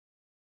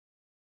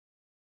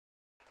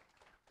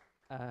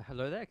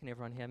Hello there, can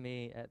everyone hear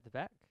me at the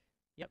back?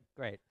 Yep,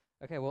 great.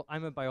 Okay, well,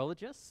 I'm a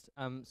biologist,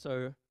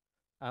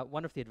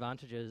 one of the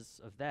advantages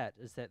of that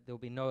is that there'll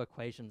be no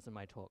equations in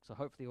my talk, so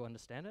hopefully you'll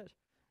understand it.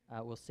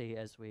 We'll see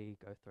as we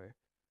go through.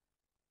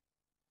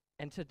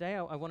 And today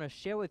I want to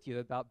share with you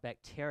about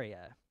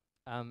bacteria.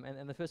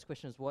 And the first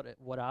question is,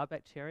 what are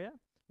bacteria?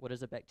 What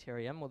is a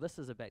bacterium? Well, this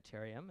is a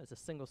bacterium. It's a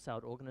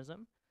single-celled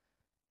organism.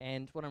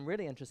 And what I'm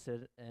really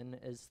interested in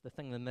is the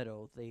thing in the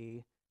middle,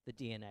 the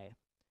DNA.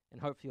 And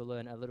hopefully you'll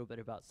learn a little bit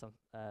about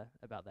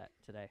that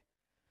today.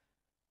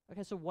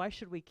 Okay, so why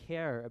should we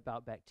care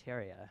about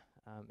bacteria,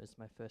 is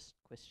my first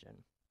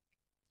question.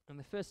 And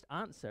the first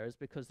answer is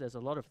because there's a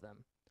lot of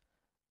them.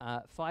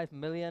 5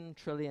 million,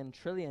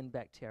 trillion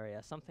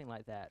bacteria, something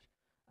like that,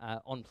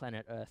 on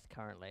planet Earth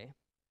currently.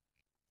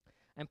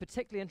 And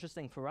particularly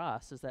interesting for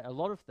us is that a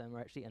lot of them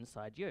are actually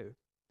inside you.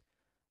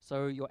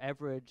 So your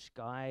average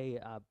guy,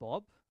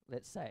 Bob,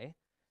 let's say,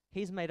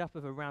 he's made up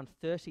of around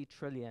 30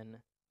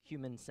 trillion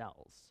human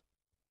cells.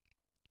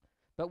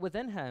 But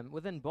within him,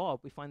 within Bob,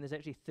 we find there's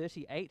actually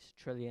 38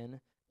 trillion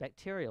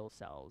bacterial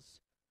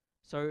cells.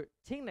 So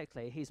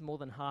technically, he's more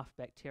than half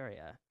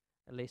bacteria,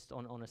 at least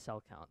on a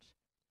cell count.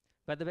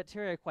 But the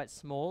bacteria are quite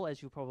small,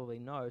 as you probably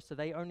know, so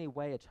they only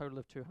weigh a total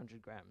of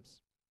 200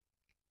 grams.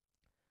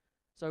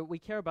 So we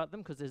care about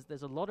them because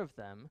there's a lot of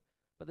them,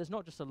 but there's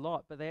not just a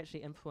lot, but they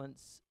actually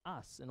influence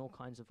us in all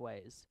kinds of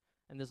ways.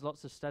 And there's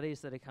lots of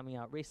studies that are coming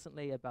out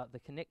recently about the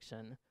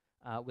connection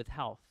with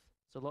health.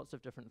 So lots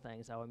of different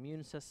things, our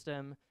immune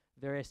system,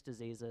 various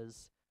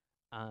diseases,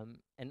 and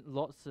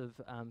lots of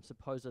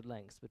supposed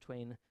links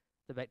between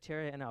the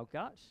bacteria in our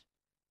gut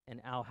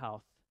and our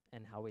health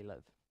and how we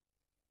live.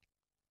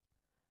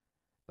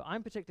 But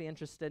I'm particularly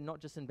interested not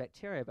just in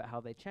bacteria, but how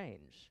they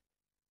change.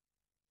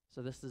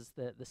 So this is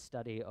the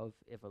study of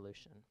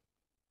evolution.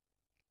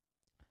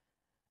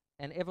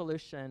 And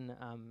evolution,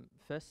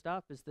 first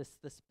up, is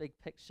this big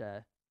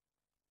picture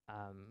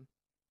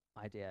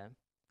idea.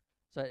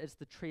 So it's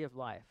the tree of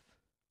life.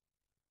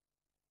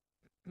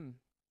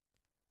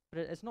 But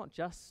it's not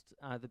just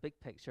the big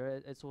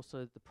picture, it's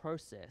also the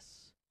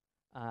process.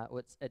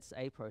 It's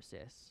a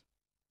process.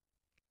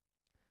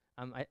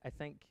 I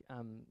think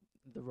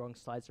the wrong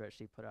slides are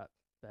actually put up,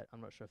 but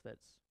I'm not sure if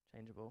that's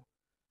changeable,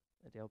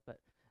 but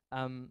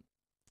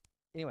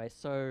anyway,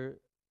 so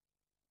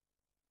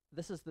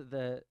this is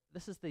the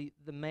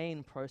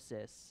main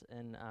process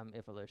in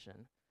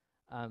evolution,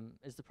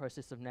 is the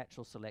process of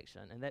natural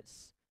selection, and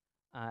that's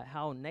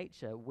how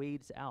nature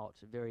weeds out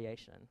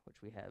variation,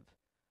 which we have.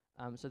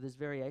 So there's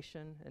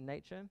variation in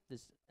nature.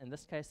 In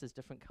this case, there's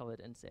different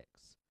colored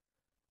insects.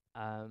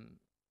 But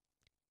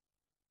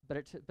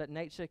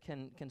nature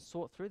can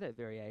sort through that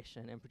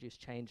variation and produce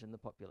change in the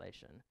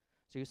population.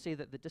 So you see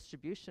that the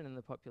distribution in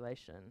the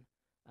population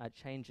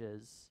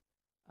changes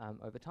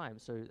over time.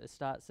 So it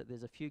starts that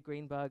there's a few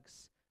green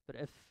bugs, but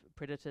if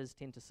predators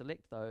tend to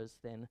select those,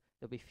 then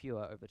there'll be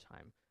fewer over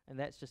time. And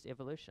that's just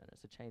evolution.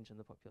 It's a change in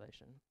the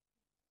population.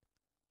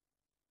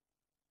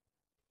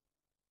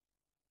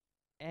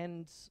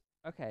 And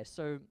okay,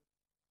 so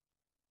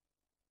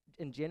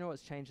in general,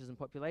 it's changes in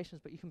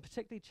populations, but you can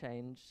particularly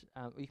you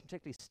can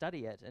particularly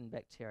study it in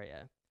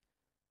bacteria.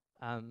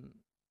 And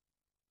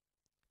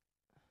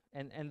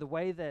the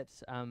way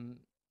that,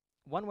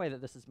 one way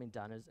that this has been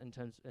done is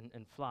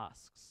in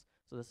flasks.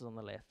 So this is on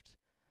the left.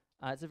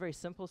 It's a very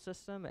simple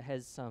system. It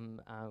has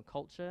some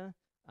culture,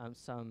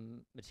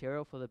 some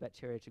material for the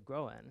bacteria to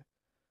grow in.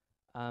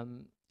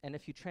 And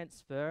if you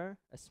transfer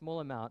a small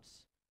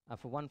amount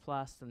for one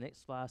flask to the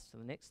next flask to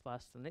the next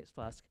flask to the next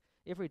flask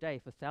every day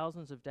for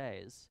thousands of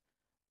days,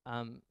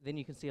 then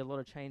you can see a lot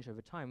of change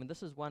over time. And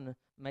this is one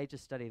major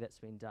study that's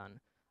been done.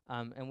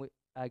 And we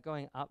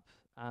going up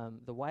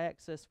the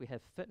y-axis, we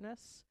have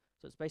fitness.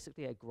 So it's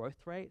basically a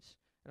growth rate.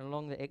 And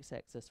along the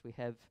x-axis, we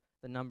have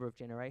the number of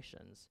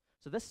generations.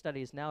 So this study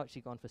has now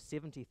actually gone for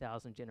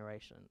 70,000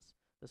 generations.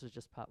 This was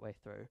just partway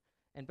through.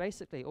 And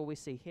basically, all we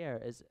see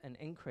here is an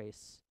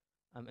increase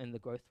in the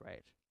growth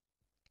rate.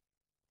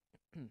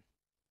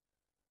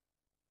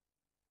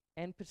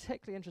 And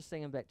particularly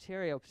interesting in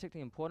bacteria, or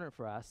particularly important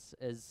for us,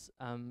 is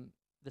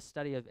the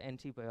study of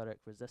antibiotic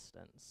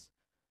resistance.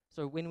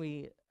 So when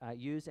we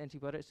use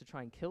antibiotics to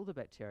try and kill the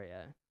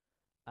bacteria,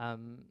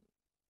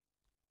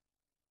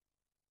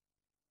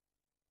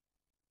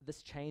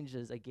 this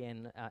changes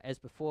again, as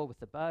before with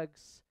the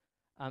bugs,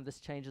 this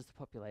changes the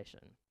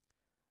population.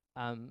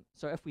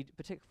 So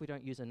particularly if we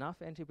don't use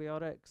enough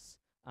antibiotics,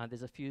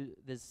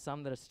 there's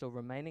some that are still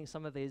remaining.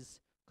 Some of these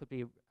could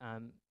be,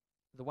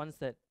 the ones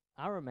that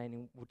are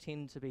remaining will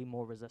tend to be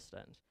more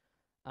resistant.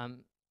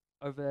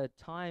 Over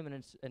time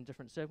and in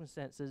different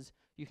circumstances,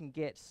 you can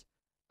get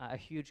a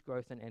huge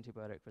growth in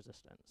antibiotic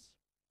resistance.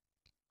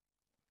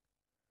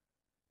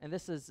 And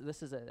this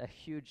is a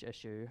huge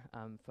issue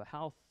for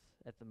health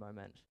at the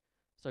moment.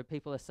 So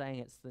people are saying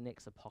it's the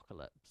next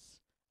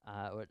apocalypse,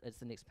 or it's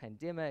the next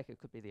pandemic, it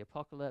could be the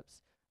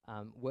apocalypse,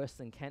 worse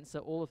than cancer,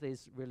 all of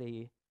these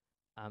really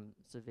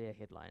severe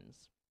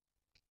headlines.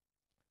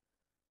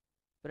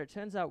 But it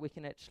turns out we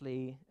can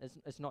actually,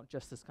 it's not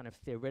just this kind of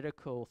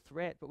theoretical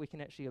threat, but we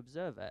can actually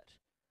observe it.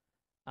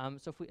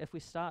 So if we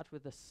start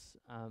with this,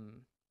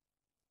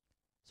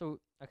 so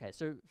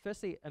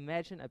firstly,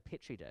 imagine a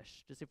Petri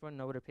dish. Does everyone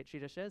know what a Petri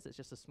dish is? It's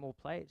just a small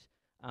plate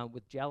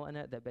with gel in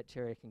it that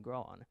bacteria can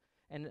grow on.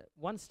 And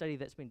one study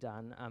that's been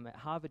done at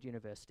Harvard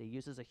University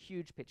uses a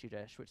huge Petri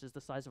dish, which is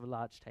the size of a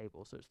large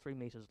table, so it's 3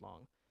 meters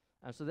long.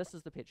 So this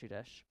is the Petri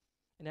dish.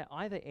 And at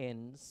either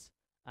ends,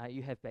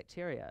 you have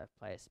bacteria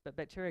placed, but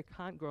bacteria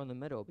can't grow in the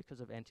middle because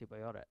of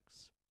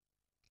antibiotics.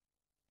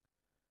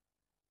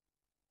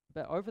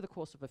 But over the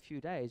course of a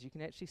few days, you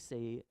can actually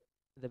see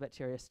the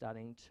bacteria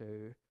starting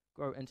to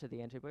grow into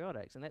the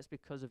antibiotics, and that's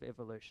because of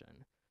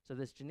evolution. So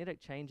there's genetic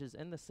changes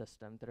in the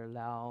system that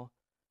allow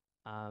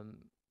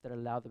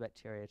the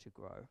bacteria to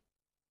grow.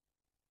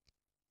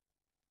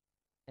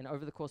 And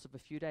over the course of a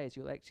few days,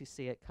 you'll actually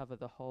see it cover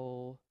the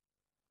whole,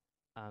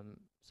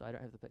 so I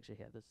don't have the picture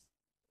here,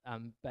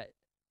 but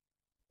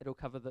it'll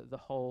cover the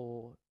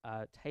whole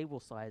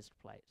table-sized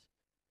plate.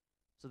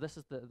 So this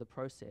is the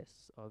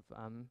process of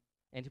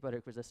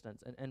antibiotic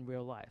resistance in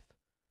real life.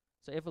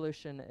 So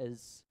evolution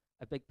is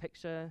a big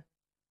picture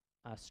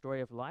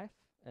story of life.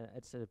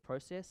 It's a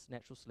process,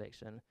 natural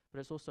selection, but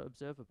it's also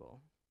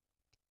observable.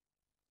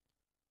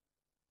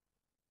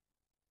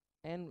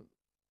 And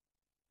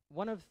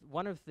one of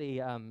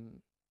the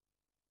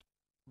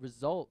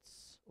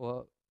results,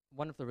 or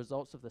one of the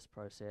results of this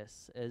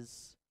process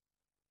is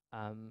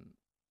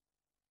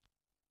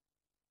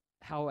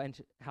how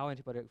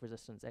antibiotic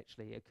resistance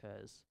actually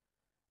occurs.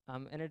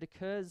 And it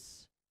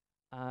occurs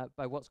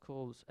by what's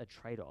called a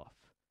trade-off.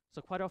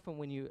 So quite often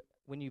when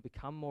you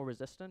become more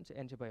resistant to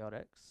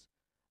antibiotics,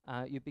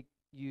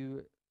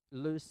 you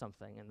lose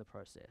something in the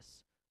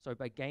process. So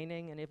by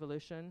gaining in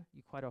evolution,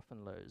 you quite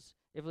often lose.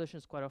 Evolution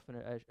is quite often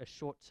a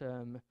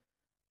short-term,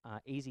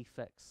 easy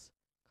fix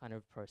kind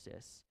of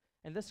process.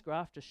 And this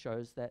graph just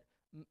shows that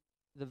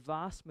the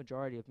vast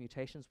majority of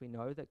mutations we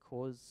know that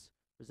cause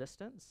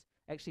resistance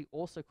actually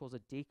also cause a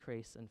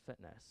decrease in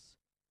fitness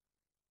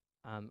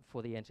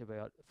for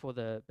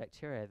the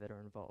bacteria that are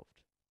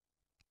involved.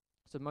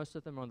 So most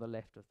of them are on the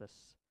left of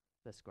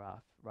this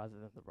graph rather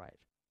than the right.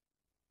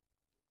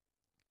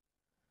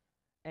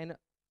 And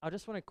I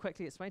just want to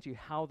quickly explain to you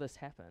how this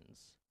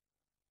happens.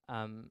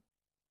 And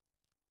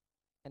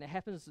it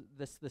happens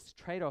this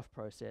trade-off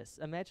process.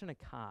 Imagine a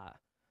car.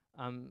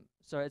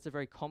 So it's a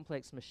very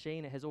complex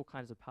machine. It has all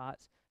kinds of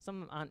parts. Some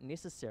of them aren't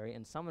necessary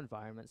in some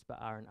environments, but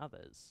are in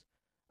others.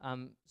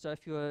 So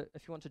if you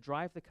want to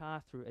drive the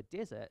car through a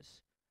desert,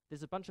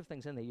 there's a bunch of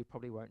things in there you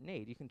probably won't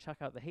need. You can chuck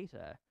out the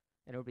heater,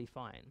 and it'll be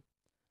fine.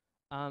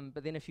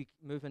 But then if you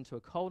move into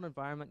a cold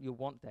environment, you'll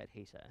want that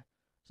heater.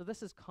 So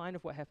this is kind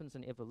of what happens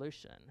in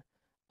evolution.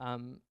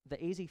 The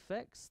easy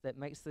fix that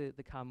makes the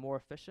car more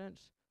efficient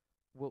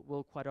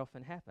will quite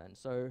often happen.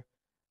 So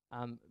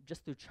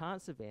just through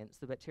chance events,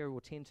 the bacteria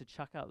will tend to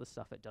chuck out the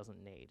stuff it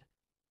doesn't need.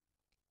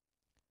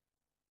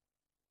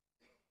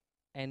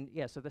 And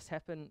yeah, so this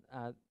happens,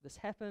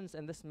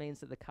 and this means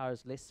that the car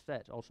is less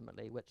fit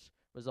ultimately, which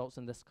results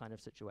in this kind of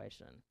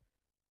situation.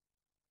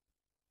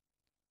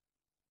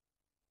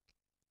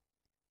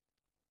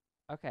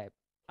 Okay,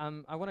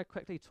 I want to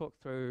quickly talk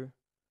through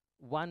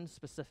one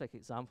specific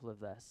example of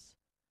this.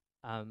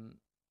 And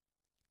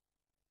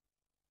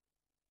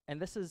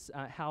this is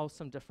how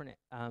some different,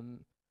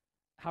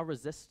 how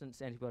resistance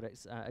to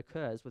antibiotics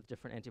occurs with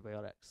different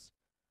antibiotics.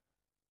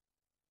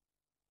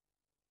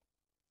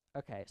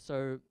 Okay,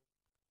 so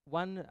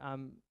one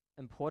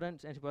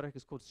important antibiotic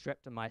is called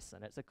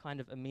streptomycin. It's a kind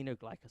of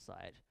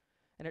aminoglycoside.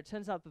 And it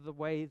turns out that the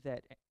way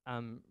that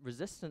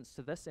resistance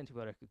to this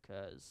antibiotic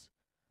occurs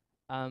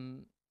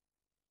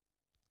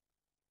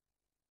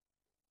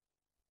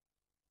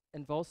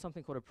involves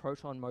something called a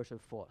proton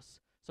motive force.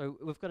 So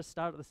we've got to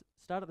start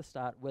at the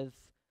start with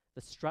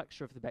the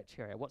structure of the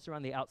bacteria. What's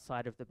around the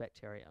outside of the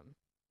bacterium?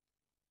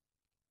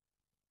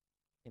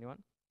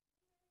 Anyone?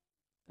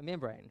 A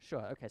membrane,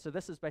 sure. Okay, so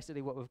this is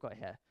basically what we've got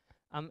here.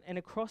 And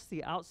across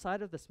the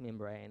outside of this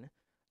membrane,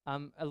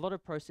 a lot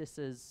of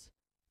processes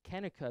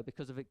can occur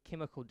because of a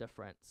chemical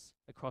difference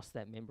across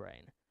that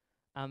membrane.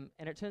 And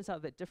it turns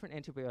out that different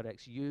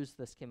antibiotics use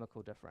this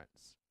chemical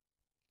difference.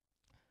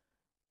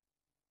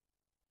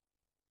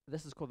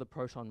 This is called the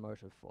proton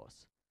motive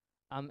force.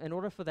 In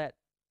order for that,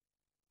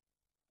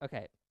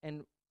 okay,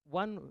 and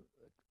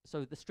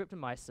so the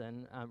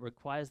streptomycin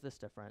requires this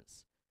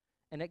difference,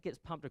 and it gets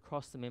pumped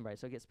across the membrane.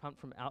 So it gets pumped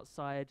from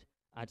outside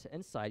to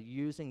inside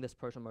using this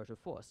proton motive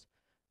force.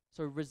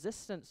 So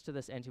resistance to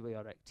this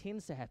antibiotic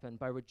tends to happen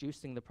by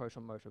reducing the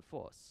proton motive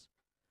force.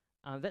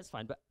 That's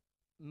fine, but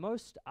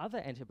most other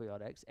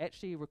antibiotics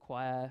actually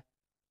require,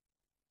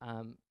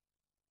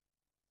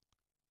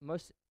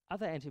 most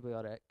other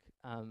antibiotic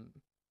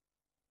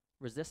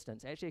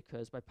resistance actually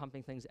occurs by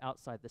pumping things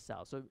outside the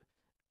cell. So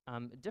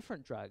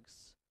different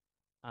drugs,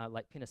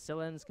 like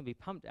penicillins, can be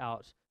pumped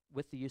out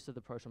with the use of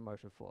the proton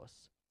motive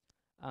force.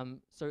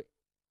 So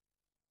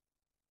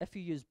if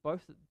you use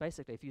both,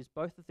 basically, if you use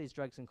both of these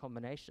drugs in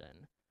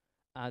combination,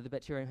 the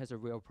bacterium has a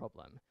real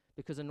problem.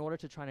 because in order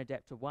to try and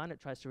adapt to one, it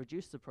tries to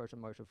reduce the proton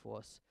motive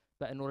force,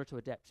 but in order to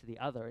adapt to the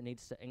other, it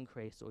needs to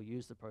increase or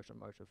use the proton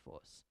motive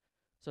force.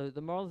 So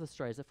the moral of the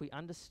story is if we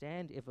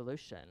understand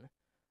evolution,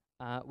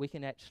 we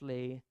can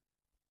actually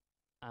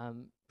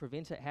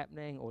prevent it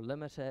happening or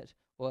limit it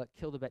or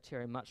kill the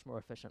bacteria much more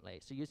efficiently.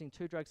 So using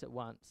two drugs at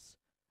once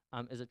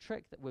is a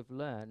trick that we've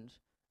learned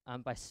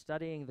by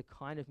studying the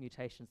kind of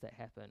mutations that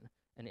happen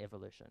in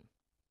evolution.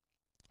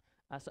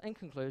 So in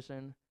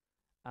conclusion,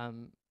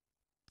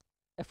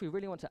 if we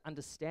really want to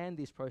understand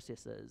these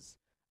processes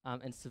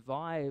and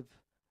survive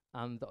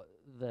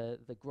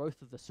the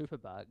growth of the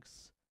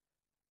superbugs,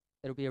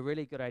 it'll be a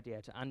really good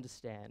idea to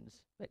understand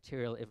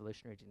bacterial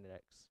evolutionary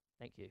genetics.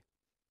 Thank you.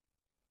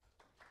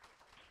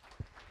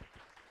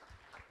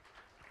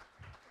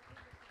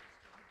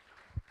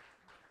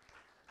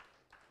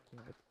 Yeah,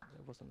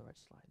 it wasn't the right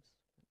slides.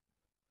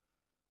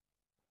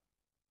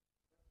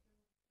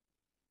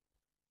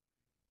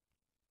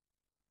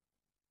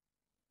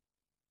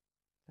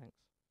 Thanks.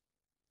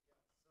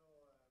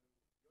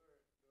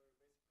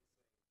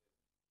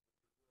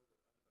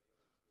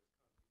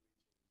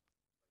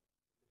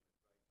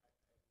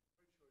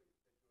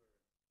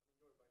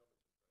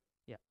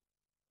 Yeah.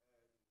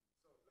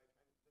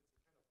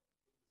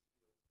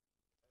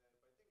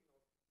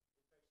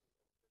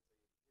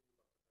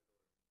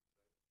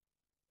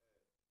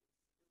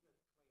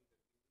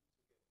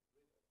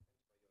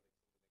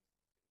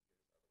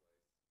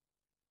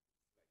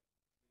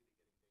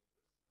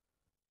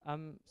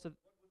 So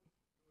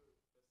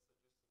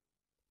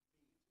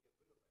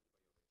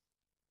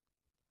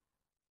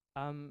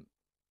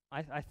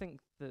I think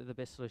the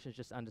best solution is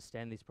just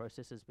understand these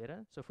processes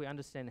better. So if we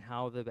understand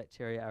how the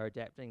bacteria are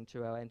adapting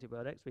to our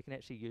antibiotics, we can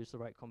actually use the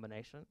right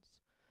combinations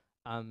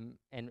and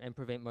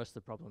prevent most of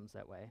the problems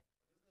that way.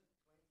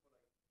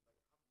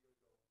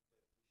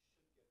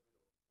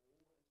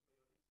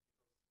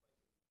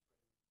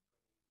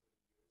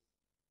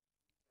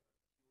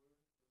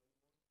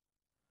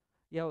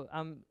 Yeah,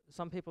 well,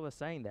 some people are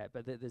saying that,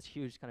 but there's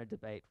huge kind of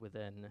debate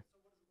within.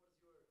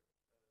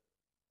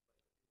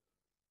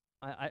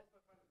 I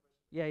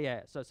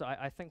yeah. So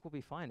I think we'll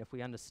be fine if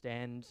we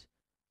understand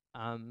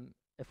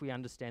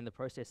the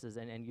processes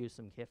and use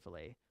them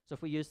carefully. So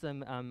if we use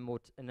them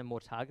in a more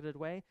targeted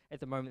way, at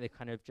the moment they're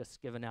kind of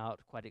just given out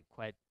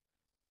quite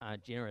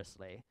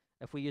generously.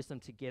 If we use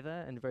them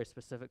together in very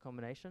specific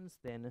combinations,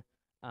 then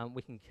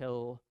we can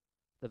kill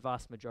the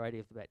vast majority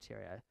of the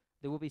bacteria.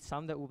 There will be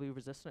some that will be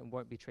resistant and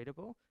won't be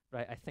treatable,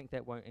 but I think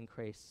that won't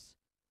increase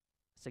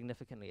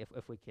significantly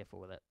if we're careful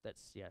with it.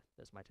 That's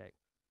my take.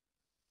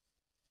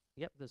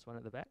 Yep, there's one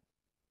at the back.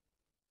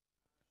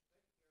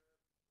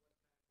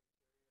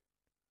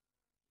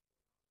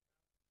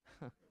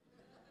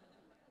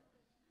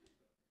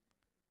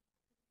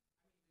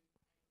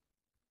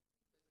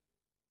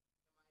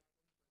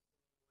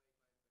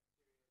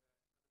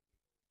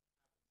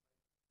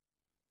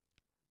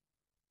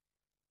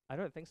 I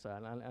don't think so,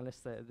 unless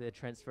they're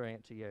transferring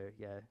it to you.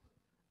 Yeah.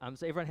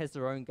 So everyone has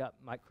their own gut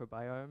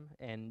microbiome,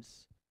 and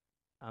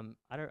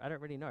I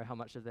don't really know how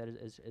much of that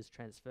is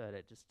transferred.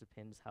 It just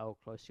depends how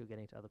close you're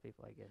getting to other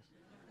people, I guess.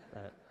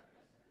 But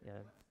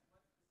yeah.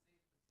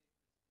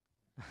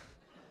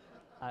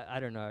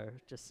 I don't know,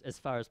 just as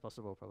far as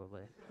possible,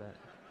 probably. But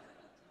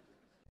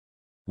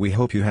we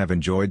hope you have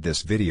enjoyed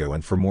this video,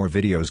 and for more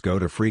videos go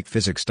to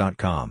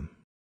freqphysics.com.